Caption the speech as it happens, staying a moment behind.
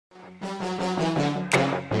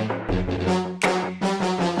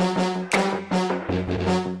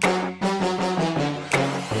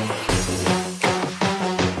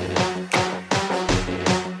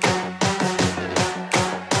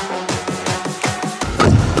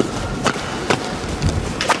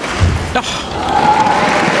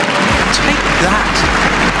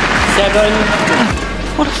7.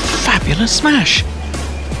 What a fabulous smash.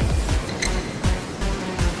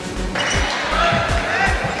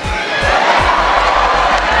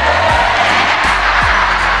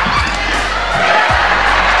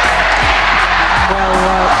 Well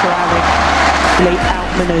worked for Alec. Late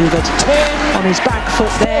outmanoeuvred 10 on his back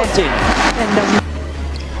foot there. 14. And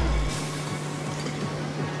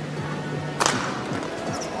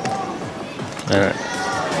Alright.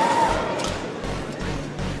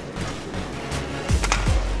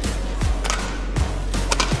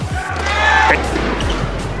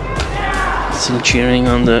 Some cheering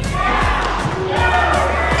on the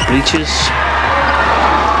bleachers.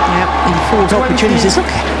 yeah, in forward opportunities. Look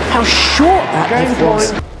how short that lift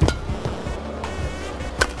was.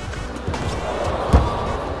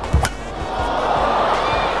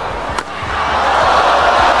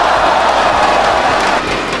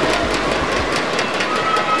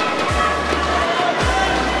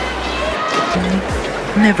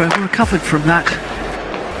 Never recovered from that.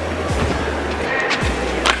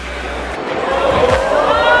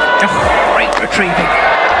 Oh, great retrieving.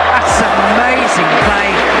 That's amazing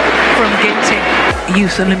play from Ginting.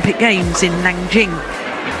 Youth Olympic Games in Nanjing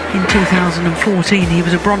in 2014. He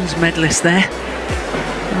was a bronze medalist there.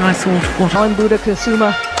 And I thought, what? On Buddha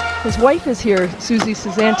Kasuma. His wife is here, Susie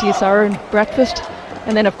Suzanti Sarin Breakfast.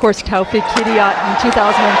 And then, of course, Taufik Hidayat in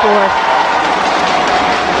 2004.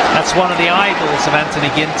 That's one of the idols of Anthony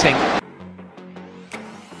Ginting.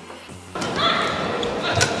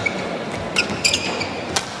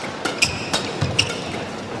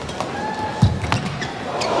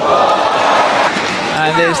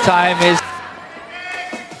 And this time is...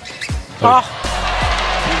 Oh.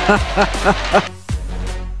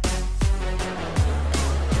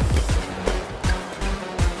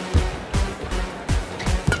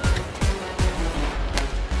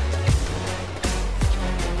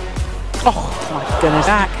 Oh my goodness.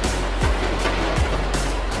 Back.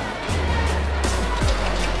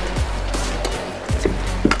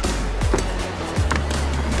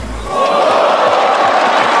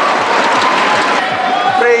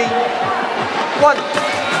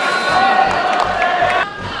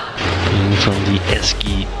 From the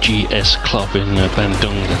SGS club in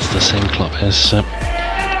Bandung, that's the same club as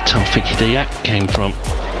Taufik Hidayat came from.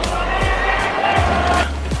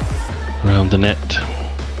 Around the net.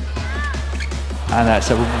 And that's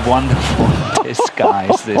a wonderful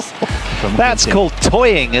disguise, this. From that's Ginting. Called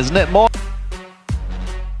toying, isn't it? More.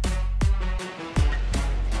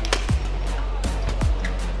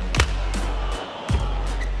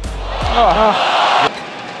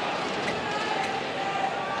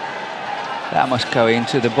 That must go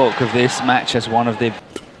into the book of this match as one of the...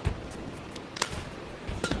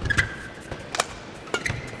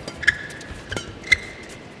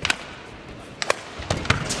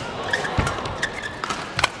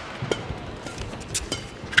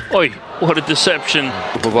 Oi, what a deception.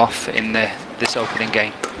 Move off in this opening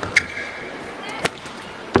game.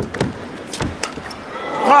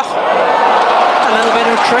 Oh, a little bit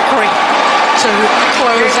of trickery to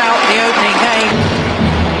close out the opening game.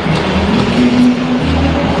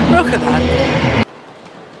 Look at that.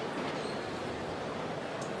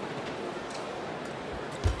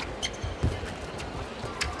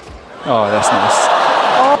 Oh, that's nice.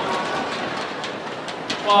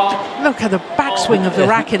 Oh. Look at the backswing of the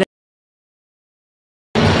racket.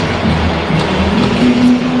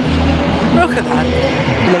 Look at that.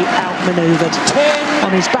 Late outmanoeuvred 10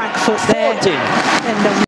 on his back foot there. 14. And